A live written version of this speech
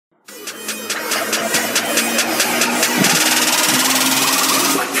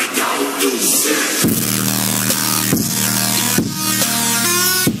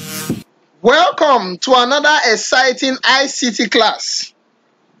Welcome to another exciting ICT class.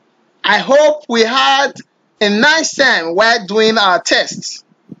 I hope we had a nice time while doing our tests.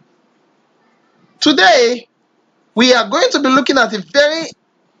 Today, we are going to be looking at a very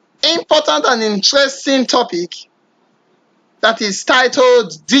important and interesting topic that is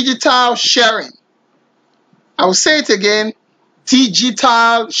titled digital sharing. I will say it again,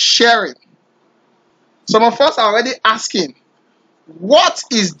 digital sharing. Some of us are already asking, what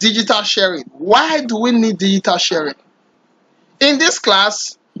is digital sharing? Why do we need digital sharing? In this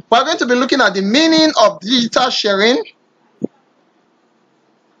class, we are going to be looking at the meaning of digital sharing.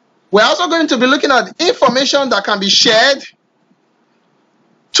 We're also going to be looking at information that can be shared,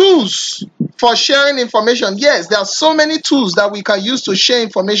 tools for sharing information. Yes, there are so many tools that we can use to share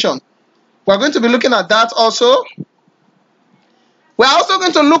information. We're going to be looking at that also. We're also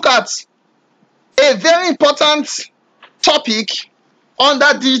going to look at a very important topic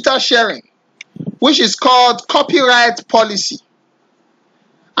under digital sharing, which is called copyright policy.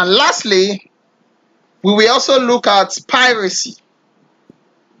 And lastly, we will also look at piracy.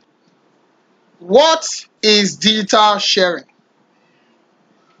 What is digital sharing?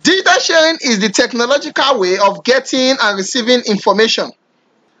 Digital sharing is the technological way of getting and receiving information.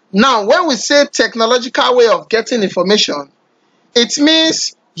 Now, when we say technological way of getting information, it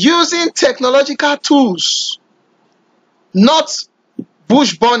means using technological tools, not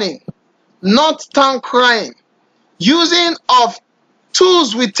bush burning, not town crime, using of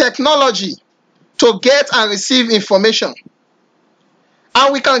tools with technology to get and receive information.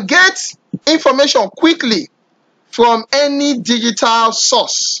 And we can get information quickly from any digital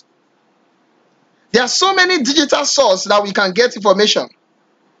source. There are so many digital sources that we can get information.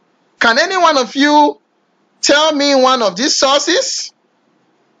 Can any one of you tell me one of these sources?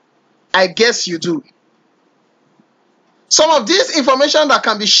 I guess you do. Some of this information that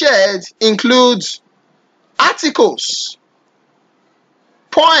can be shared includes articles,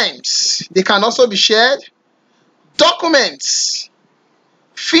 poems, they can also be shared, documents,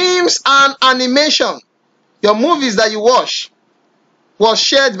 films and animation. Your movies that you watch was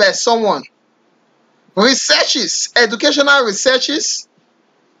shared by someone. Researches, educational researches,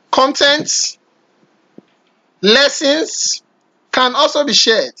 contents, lessons can also be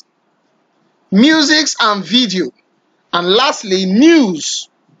shared. Musics and video. And lastly, news,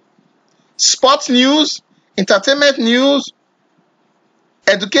 sports news, entertainment news,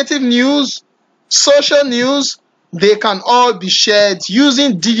 educative news, social news, they can all be shared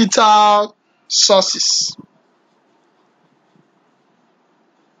using digital sources.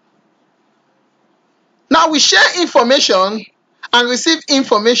 Now we share information and receive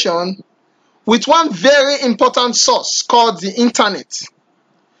information with one very important source called the internet.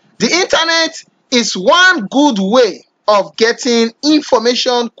 The internet is one good way of getting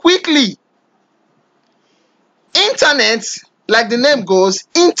information quickly. Internet, like the name goes,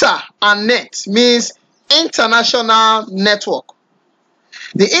 inter and net means international network.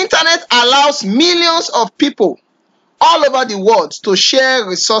 The internet allows millions of people all over the world to share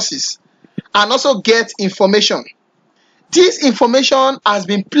resources and also get information. This information has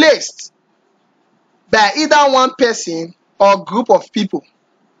been placed by either one person or group of people.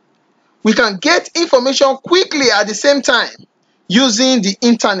 We can get information quickly at the same time using the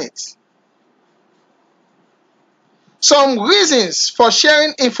internet. Some reasons for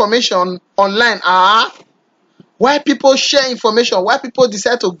sharing information online are why people share information, why people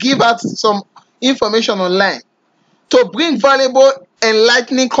decide to give out some information online, to bring valuable,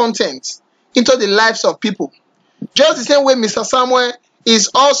 enlightening content into the lives of people. Just the same way Mr. Samuel is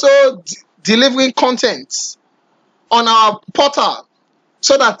also delivering content on our portal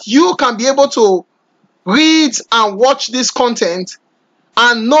so that you can be able to read and watch this content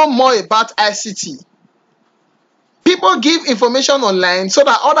and know more about ICT. People give information online so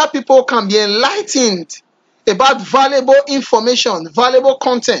that other people can be enlightened about valuable information, valuable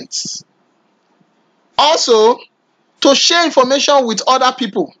content. Also, to share information with other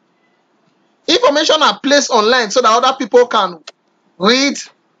people. Information are placed online so that other people can read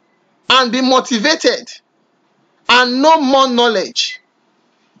and be motivated and know more knowledge.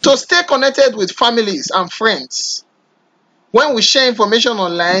 To stay connected with families and friends. When we share information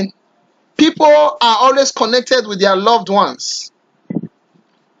online, people are always connected with their loved ones.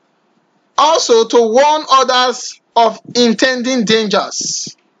 Also, to warn others of impending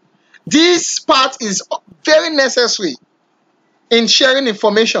dangers. This part is very necessary in sharing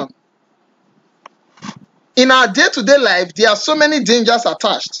information. In our day-to-day life, there are so many dangers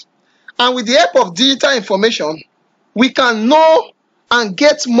attached. And with the help of digital information, we can know and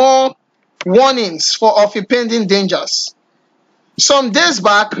get more warnings of impending dangers. Some days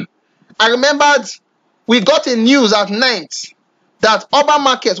back, I remembered we got a news at night that Urban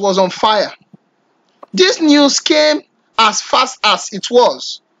Market was on fire. This news came as fast as it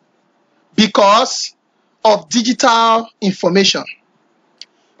was because of digital information.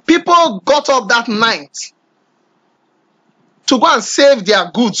 People got up that night to go and save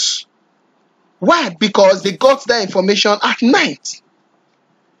their goods. Why? Because they got that information at night.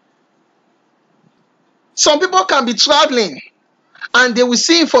 Some people can be traveling and they will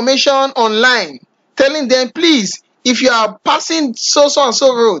see information online telling them, please, if you are passing so and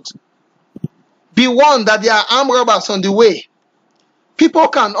so road, be warned that there are armed robbers on the way. People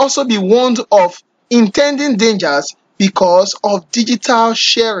can also be warned of intending dangers because of digital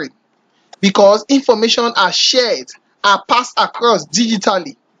sharing, because information are shared, are passed across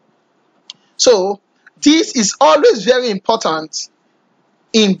digitally. So this is always very important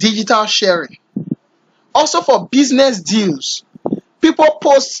in digital sharing. Also for business deals, people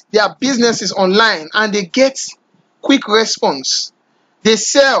post their businesses online and they get quick response. They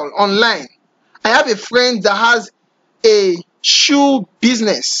sell online. I have a friend that has a shoe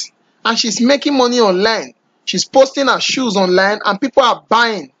business and she's making money online. She's posting her shoes online and people are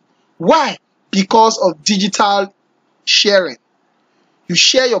buying. Why? Because of digital sharing. You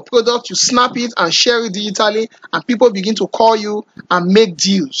share your product, you snap it and share it digitally, and people begin to call you and make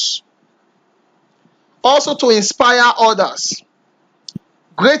deals. Also to inspire others.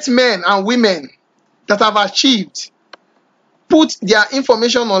 Great men and women that have achieved put their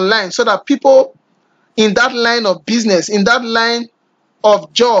information online so that people in that line of business, in that line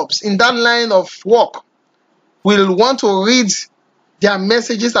of jobs, in that line of work will want to read their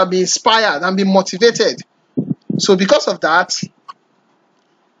messages and be inspired and be motivated. So because of that,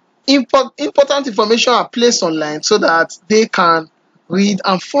 important information are placed online so that they can read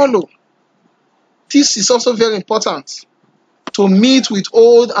and follow. This is also very important. To meet with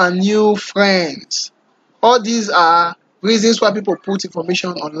old and new friends. All these are reasons why people put information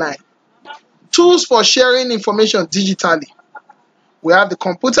online. Tools for sharing information digitally. We have the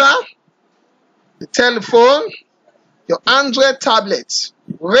computer, the telephone, your Android tablet,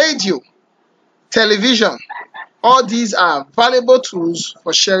 radio, television. All these are valuable tools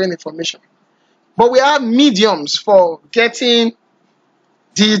for sharing information. But we have mediums for getting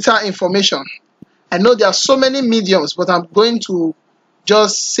digital information. I know there are so many mediums, but I'm going to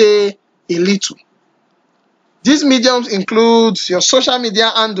just say a little. These mediums include your social media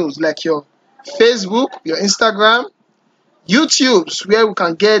handles like your Facebook, your Instagram, YouTube, where we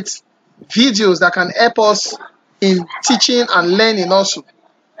can get videos that can help us in teaching and learning also.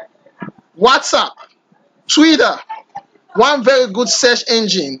 WhatsApp, Twitter, one very good search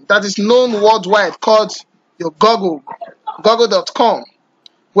engine that is known worldwide called your Google, google.com.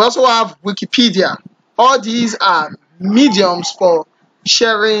 We also have Wikipedia. All these are mediums for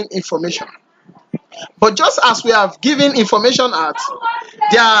sharing information. But just as we have given information out,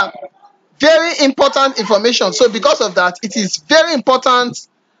 they are very important information. So because of that, it is very important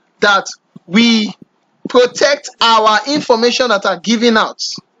that we protect our information that are given out.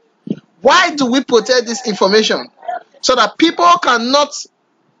 Why do we protect this information? So that people cannot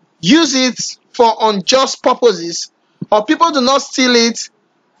use it for unjust purposes, or people do not steal it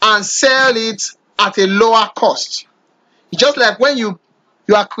and sell it at a lower cost. Just like when you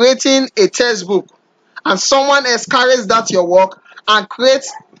are creating a textbook and someone else carries that your work and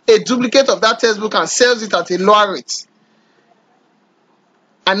creates a duplicate of that textbook and sells it at a lower rate.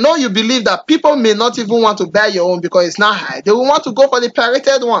 I know you believe that people may not even want to buy your own because it's not high. They will want to go for the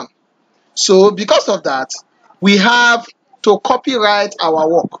pirated one. So because of that, we have to copyright our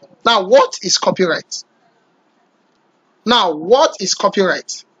work. Now, what is copyright?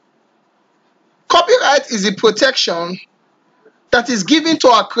 Copyright is a protection that is given to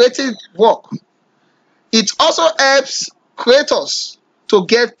our creative work. It also helps creators to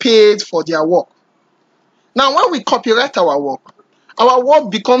get paid for their work. Now, when we copyright our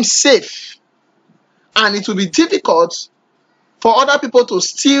work becomes safe, and it will be difficult for other people to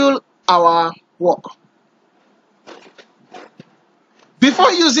steal our work. Before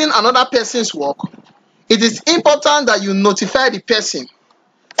using another person's work, it is important that you notify the person.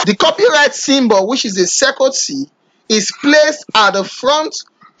 The copyright symbol, which is a circle C, is placed at the front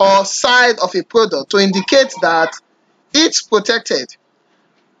or side of a product to indicate that it's protected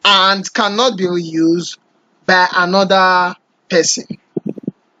and cannot be reused by another person.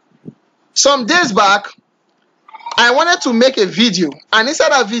 Some days back, I wanted to make a video, and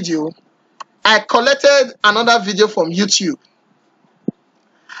inside that video, I collected another video from YouTube.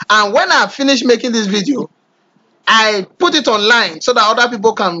 And when I finished making this video, I put it online so that other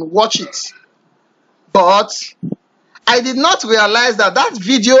people can watch it. But I did not realize that that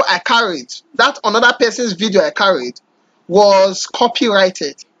video I carried, that another person's video I carried, was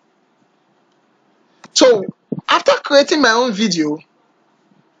copyrighted. So after creating my own video,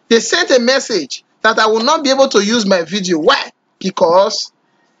 they sent a message that I will not be able to use my video. Why? Because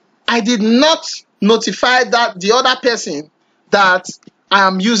I did not notify that the other person that I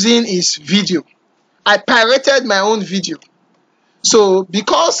am using his video. I pirated my own video. So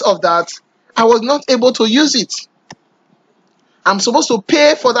because of that, I was not able to use it. I'm supposed to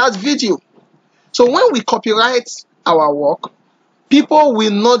pay for that video. So when we copyright our work, people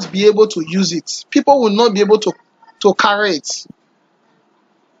will not be able to use it. People will not be able to carry it.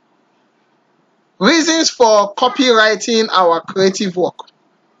 Reasons for copywriting our creative work.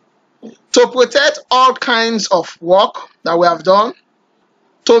 To protect all kinds of work that we have done.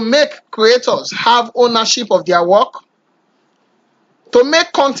 To make creators have ownership of their work. To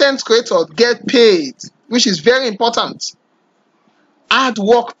make content creators get paid, which is very important. Hard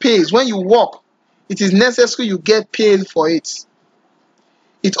work pays. When you work, it is necessary you get paid for it.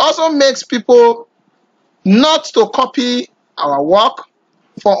 It also makes people not to copy our work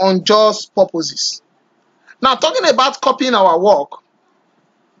for unjust purposes. Now, talking about copying our work,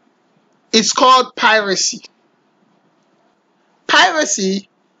 it's called piracy. Piracy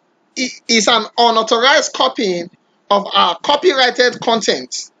is an unauthorized copying of our copyrighted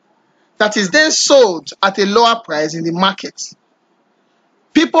content that is then sold at a lower price in the market.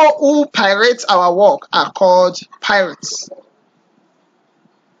 People who pirate our work are called pirates.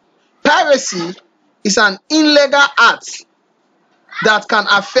 Piracy is an illegal act that can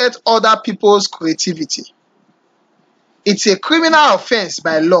affect other people's creativity. It's a criminal offense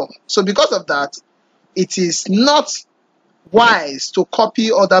by law. So because of that, it is not wise to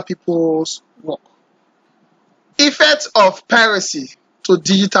copy other people's work. Effect of piracy to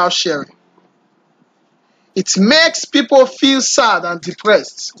digital sharing. It makes people feel sad and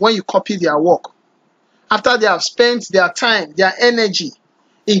depressed when you copy their work. After they have spent their time, their energy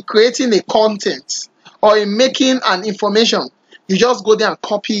in creating a content or in making an information, you just go there and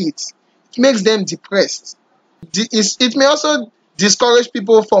copy it. It makes them depressed. It may also discourage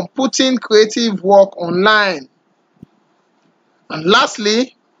people from putting creative work online. And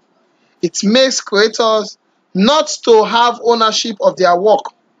lastly, it makes creators not to have ownership of their work.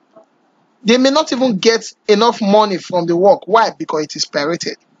 They may not even get enough money from the work. Why? Because it is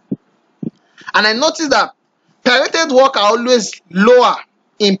pirated. And I noticed that pirated work are always lower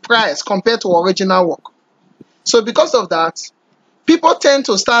in price compared to original work. So because of that, people tend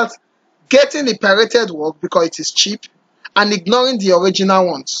to start getting the pirated work because it is cheap and ignoring the original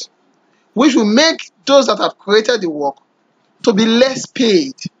ones, which will make those that have created the work to be less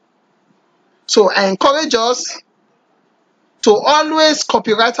paid. So I encourage us to always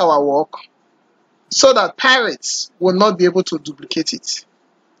copyright our work so that pirates will not be able to duplicate it.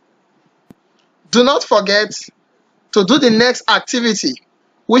 Do not forget to do the next activity,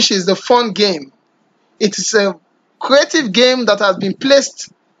 which is the fun game. It is a creative game that has been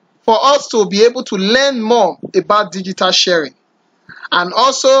placed for us to be able to learn more about digital sharing, and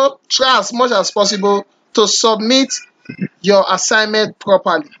also try as much as possible to submit your assignment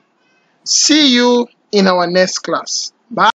properly. See you in our next class. Bye.